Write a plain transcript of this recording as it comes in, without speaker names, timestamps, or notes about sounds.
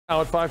Now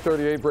at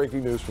 5:38,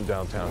 breaking news from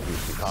downtown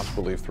Houston. Cops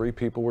believe 3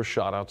 people were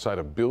shot outside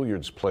a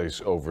billiards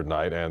place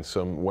overnight, and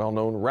some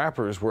well-known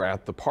rappers were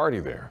at the party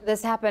there.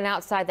 This happened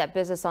outside that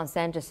business on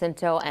San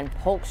Jacinto and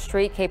Polk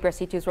Street.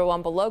 KPRC2's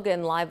Rowan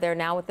Belogan live there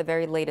now with the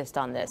very latest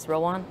on this.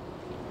 Rowan?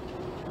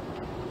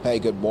 Hey,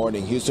 good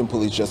morning. Houston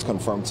police just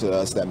confirmed to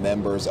us that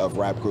members of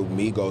rap group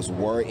Migos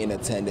were in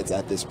attendance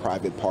at this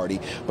private party.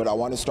 But I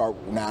want to start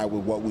now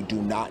with what we do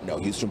not know.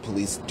 Houston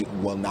police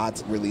will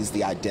not release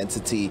the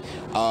identity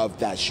of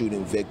that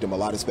shooting victim. A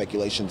lot of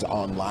speculations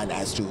online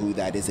as to who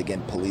that is.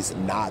 Again, police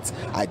not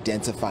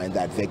identifying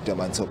that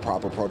victim until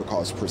proper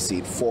protocols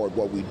proceed forward.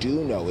 What we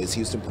do know is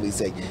Houston police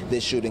say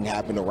this shooting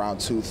happened around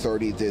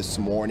 2:30 this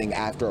morning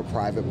after a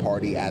private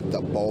party at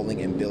the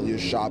bowling and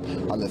billiard shop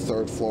on the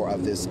 3rd floor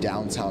of this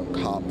downtown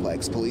complex.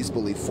 Police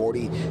believe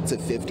 40 to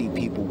 50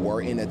 people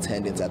were in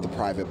attendance at the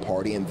private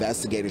party.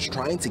 Investigators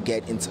trying to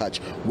get in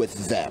touch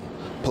with them.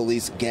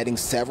 Police getting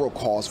several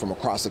calls from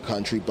across the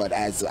country, but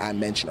as I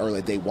mentioned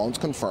earlier, they won't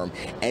confirm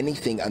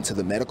anything until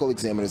the medical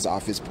examiner's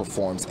office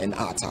performs an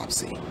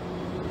autopsy.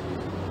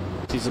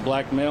 He's a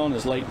black male in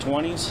his late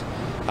 20s.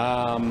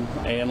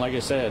 And like I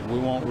said, we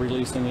won't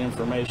release any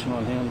information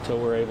on him until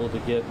we're able to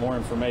get more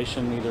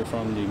information either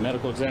from the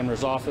medical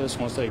examiner's office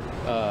once they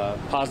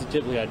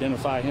positively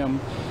identify him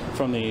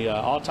from the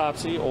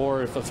autopsy,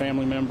 or if a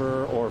family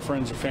member or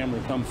friends or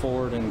family come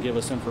forward and give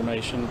us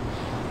information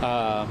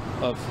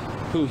of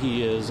who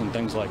he is and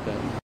things like that.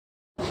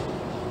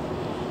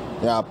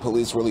 Now,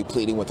 police really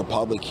pleading with the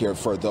public here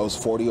for those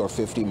 40 or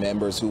 50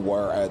 members who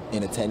were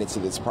in attendance to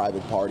this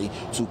private party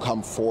to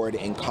come forward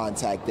and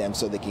contact them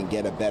so they can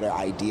get a better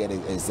idea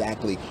of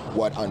exactly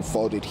what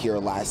unfolded here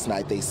last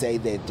night. They say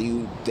that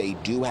they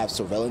do have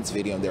surveillance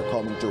video and they're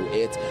combing through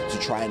it to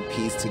try and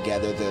piece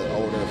together the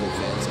order of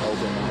events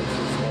overnight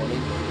this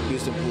morning.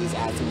 Houston police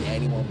asking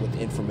anyone with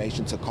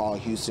information to call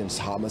Houston's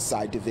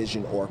Homicide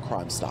Division or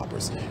Crime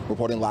Stoppers.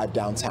 Reporting live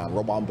downtown,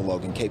 Rowan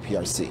Belogan,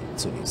 KPRC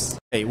 2 News.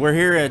 Hey, we're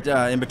here at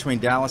in between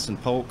Dallas and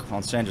Polk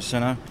on San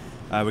Jacinto.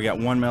 We got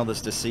one male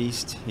that's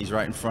deceased. He's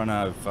right in front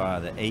of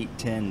the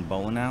 810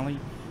 bowling alley,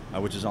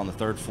 which is on the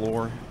 3rd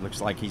floor. Looks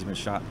like he's been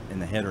shot in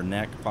the head or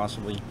neck,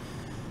 possibly.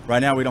 Right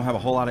now, we don't have a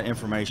whole lot of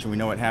information. We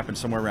know it happened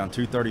somewhere around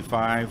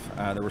 2:35.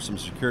 There were some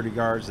security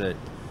guards that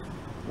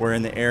were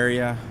in the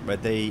area,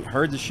 but they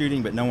heard the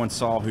shooting, but no one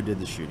saw who did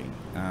the shooting.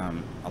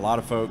 A lot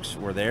of folks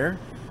were there.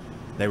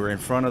 They were in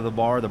front of the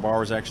bar. The bar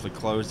was actually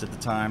closed at the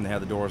time. They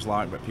had the doors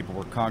locked, but people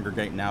were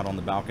congregating out on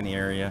the balcony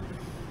area,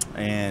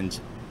 and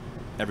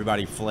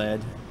everybody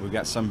fled. We've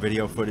got some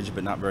video footage,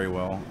 but not very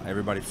well.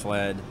 Everybody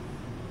fled.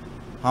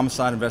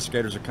 Homicide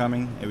investigators are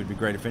coming. It would be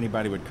great if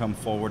anybody would come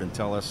forward and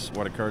tell us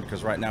what occurred,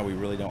 because right now we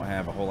really don't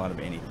have a whole lot of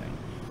anything.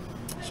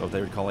 So if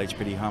they would call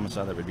HPD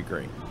homicide, that would be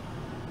great.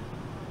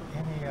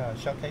 Any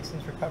shell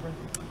casings recovered?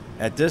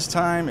 At this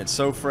time, it's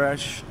so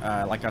fresh.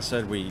 Like I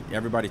said,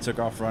 everybody took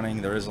off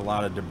running. There is a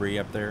lot of debris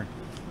up there.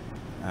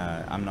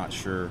 I'm not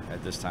sure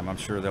at this time. I'm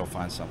sure they'll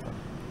find something.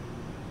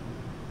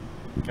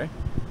 Okay.